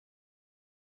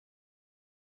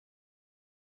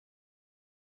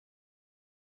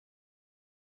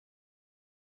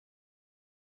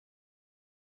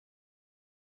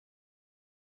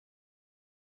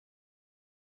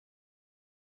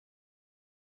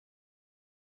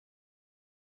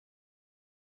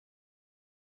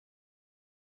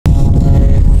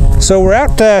So we're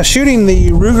out shooting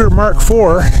the Ruger Mark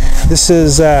IV. This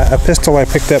is a pistol I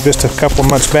picked up just a couple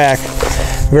months back.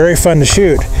 Very fun to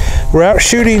shoot. We're out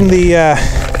shooting the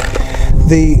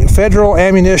Federal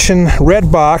Ammunition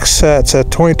Redbox. It's a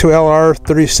 22 LR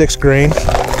 36 grain.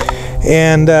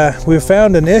 And we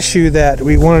found an issue that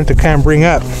we wanted to kind of bring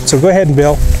up. So go ahead and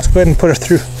Bill, let's go ahead and put a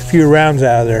few rounds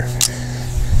out of there.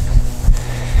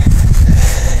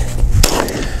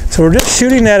 So we're just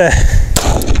shooting at a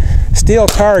steel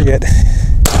target,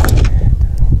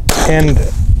 and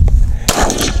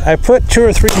I put 2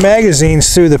 or 3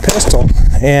 magazines through the pistol,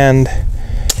 and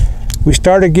we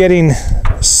started getting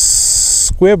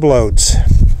squib loads.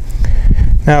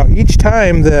 Now each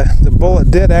time the bullet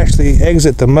did actually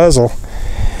exit the muzzle,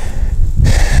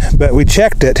 but we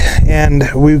checked it,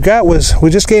 and we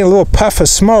just getting a little puff of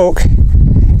smoke,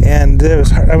 and it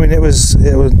was, I mean,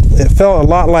 it felt a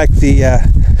lot like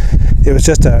it was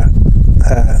just a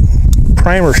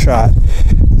primer shot.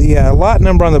 The lot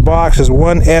number on the box is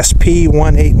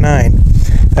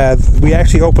 1SP189. We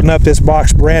actually opened up this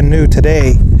box brand new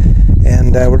today,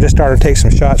 and we're just starting to take some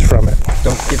shots from it.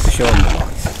 Don't forget to show them the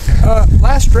box.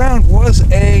 Last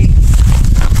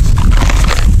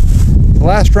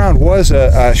round was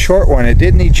a short one. It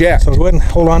didn't eject. So go ahead and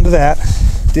hold on to that.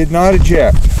 Did not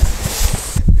eject.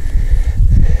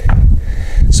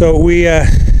 So we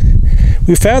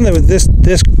found that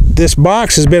this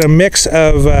box has been a mix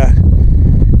of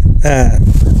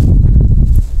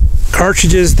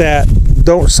cartridges that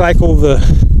don't cycle the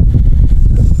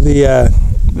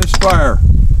Misfire.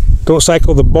 Don't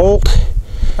cycle the bolt.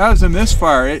 That was a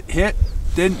misfire. It hit,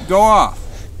 didn't go off.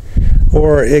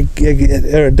 Or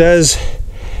it does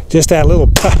just that little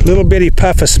bitty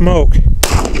puff of smoke.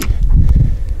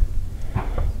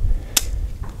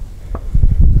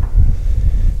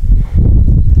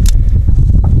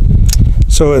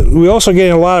 So we also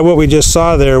get a lot of what we just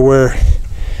saw there, where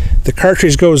the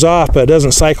cartridge goes off but it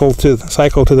doesn't cycle to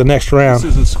the next round.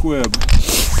 This is a squib.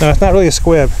 No, it's not really a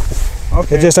squib.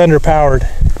 Okay. It's just underpowered.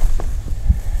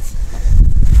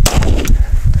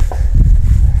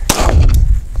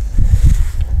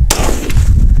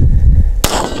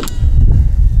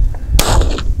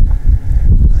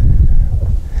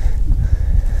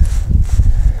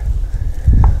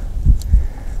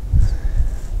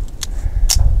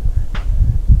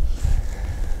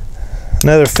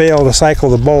 Another fail to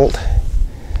cycle the bolt.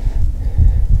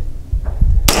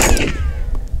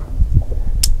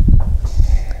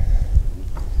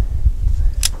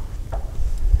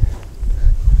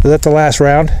 Was that the last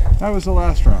round? That was the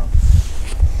last round.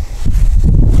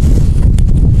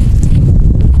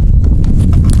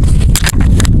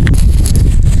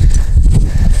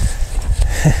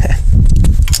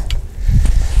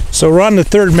 So we're on the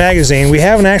 3rd magazine. We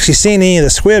haven't actually seen any of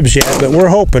the squibs yet, but we're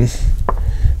hoping.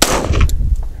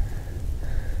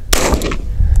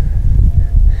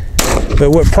 But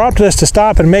what prompted us to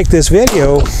stop and make this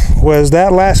video was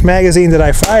that last magazine that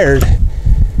I fired.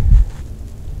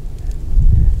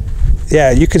 Yeah,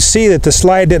 you could see that the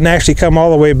slide didn't actually come all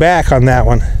the way back on that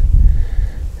one.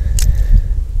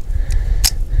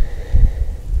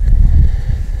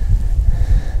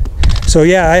 So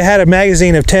yeah, I had a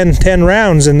magazine of 10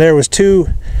 rounds, and there was 2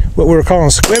 what we were calling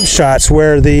squib shots,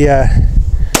 where there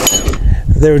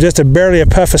was just barely a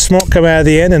puff of smoke come out of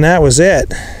the end, and that was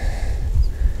it.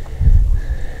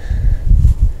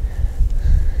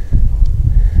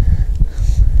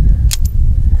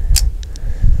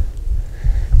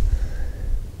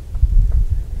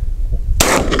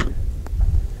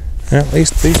 Well, at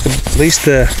least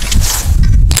the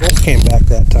bolt came back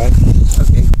that time.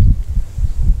 Okay.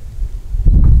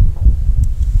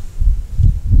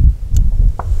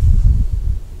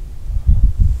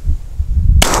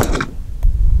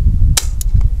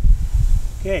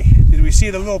 Okay, did we see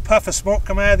the little puff of smoke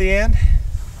come out of the end?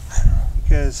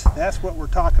 Because that's what we're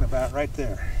talking about right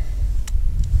there.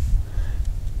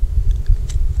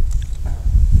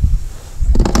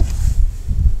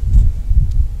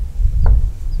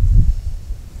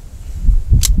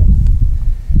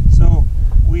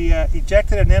 We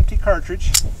ejected an empty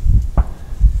cartridge.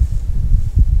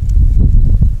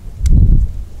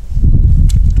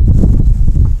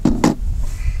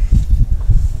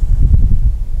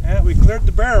 And we cleared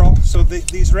the barrel, so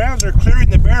these rounds are clearing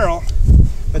the barrel,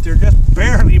 but they're just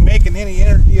barely making any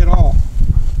energy at all.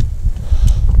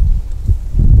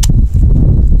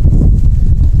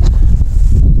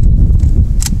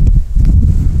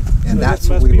 And so that's this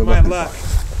what must we be were my looking luck.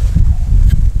 for.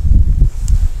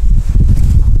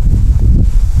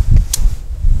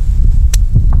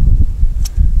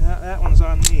 That one's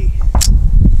on me.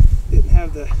 Didn't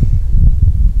have the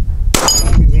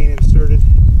magazine inserted.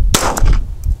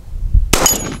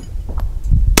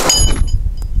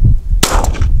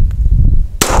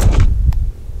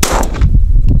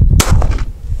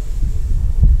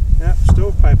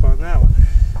 pipe on that one.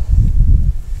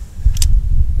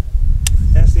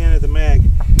 That's the end of the mag.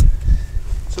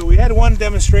 So we had one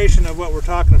demonstration of what we're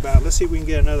talking about. Let's see if we can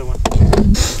get another one.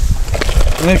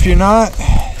 And if you're not,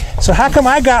 so how come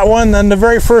I got one on the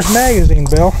very first magazine,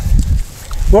 Bill?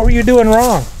 What were you doing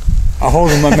wrong? I'm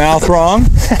holding my mouth wrong.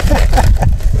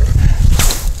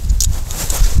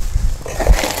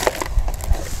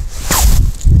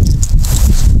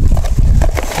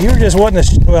 You were just wanting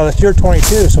to, well, it's your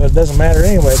 22, so it doesn't matter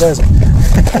anyway, does it?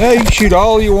 Yeah, you can shoot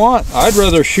all you want. I'd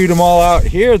rather shoot them all out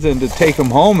here than to take them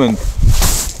home and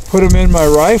put them in my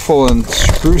rifle and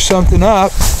screw something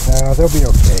up. No, they'll be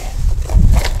okay.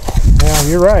 Well,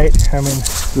 you're right. I mean,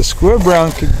 the squib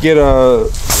round could get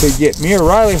me or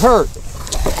Riley hurt.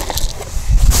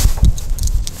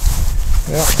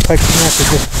 Well, looks like you're gonna have to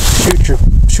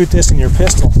just shoot this in your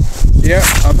pistol. Yeah,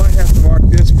 I might have to mark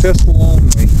this pistol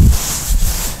only.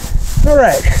 All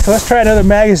right, so let's try another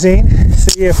magazine.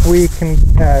 See if we can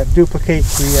duplicate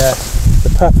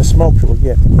the puff of smoke that we're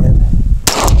getting again.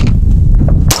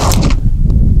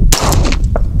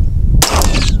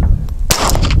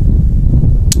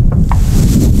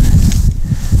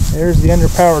 There's the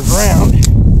underpowered round.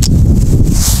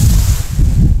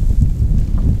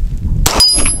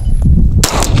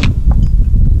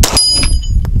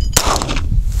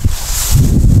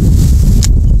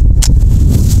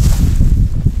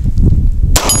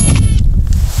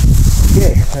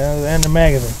 The end of the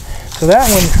magazine. So that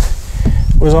one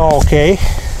was all okay.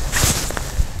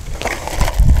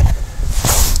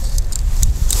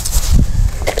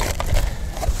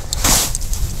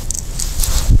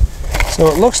 So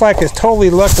it looks like it's totally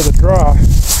luck of the draw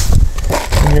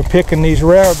when you're picking these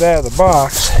rounds out of the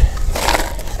box.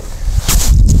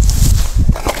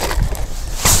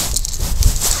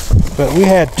 But we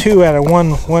had 2 out of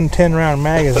one 10-round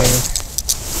magazine,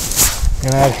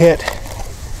 and I'd hit.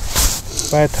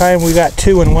 By the time we got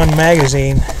 2 in one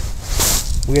magazine,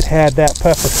 we had that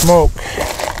puff of smoke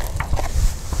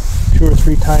 2 or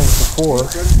 3 times before.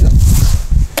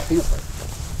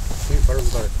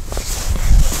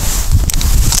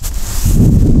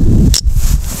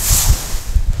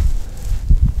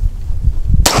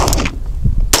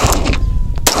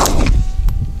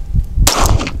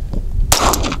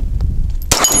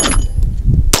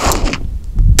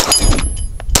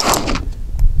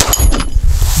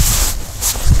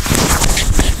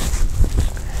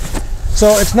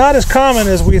 So it's not as common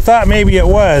as we thought maybe it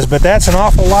was, but that's an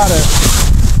awful lot of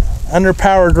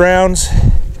underpowered rounds.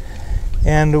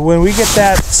 And when we get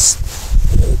that,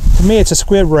 to me it's a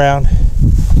squib round,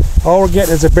 all we're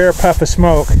getting is a bare puff of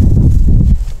smoke,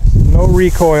 no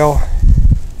recoil,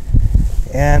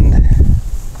 and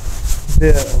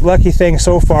the lucky thing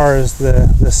so far is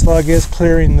the slug is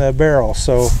clearing the barrel.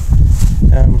 So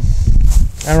I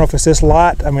don't know if it's this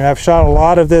lot. I mean, I've shot a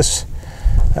lot of this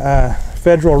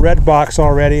federal Redbox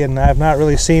already, and I've not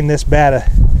really seen this bad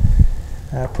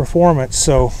a performance.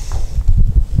 So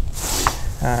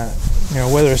you know,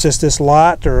 whether it's just this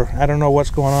lot or I don't know what's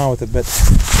going on with it, but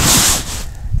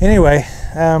anyway,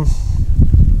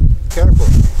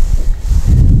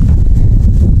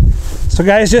 so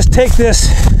guys, just take this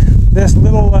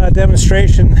little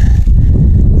demonstration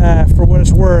for what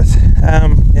it's worth.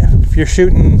 If you're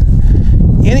shooting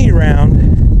any round,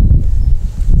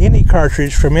 any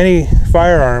cartridge from any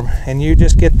firearm, and you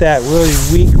just get that really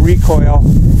weak recoil,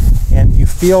 and you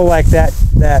feel like that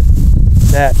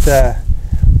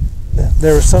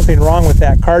there was something wrong with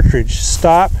that cartridge,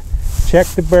 stop, check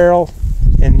the barrel,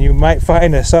 and you might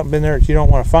find something in there that you don't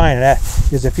want to find. And that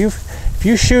is if you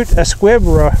shoot a squib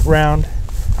round,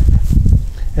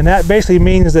 and that basically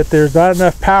means that there's not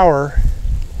enough power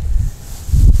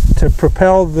to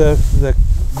propel the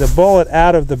bullet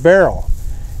out of the barrel.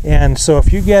 And so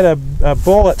if you get a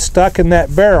bullet stuck in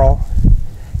that barrel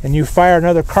and you fire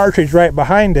another cartridge right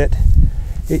behind it,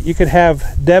 you could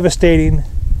have devastating,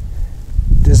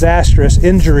 disastrous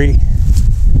injury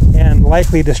and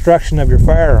likely destruction of your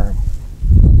firearm.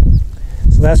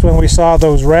 So that's when we saw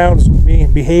those rounds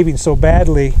behaving so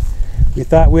badly, we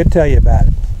thought we'd tell you about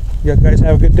it. You guys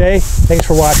have a good day. Thanks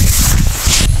for watching.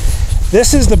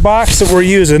 This is the box that we're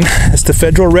using. It's the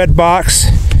Federal Redbox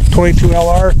 22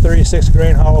 LR 36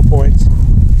 grain hollow points.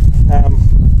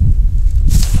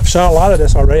 I've shot a lot of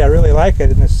this already. I really like it,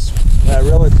 and it's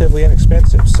relatively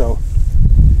inexpensive. So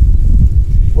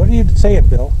what are you saying,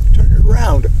 Bill? Turn it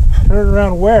around. Turn it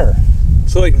around where?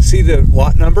 So I can see the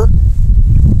lot number?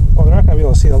 Oh, they're not going to be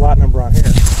able to see the lot number on here.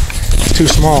 It's too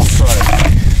small.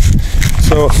 Right.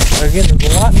 So again, the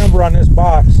lot number on this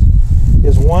box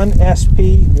is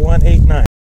 1SP189.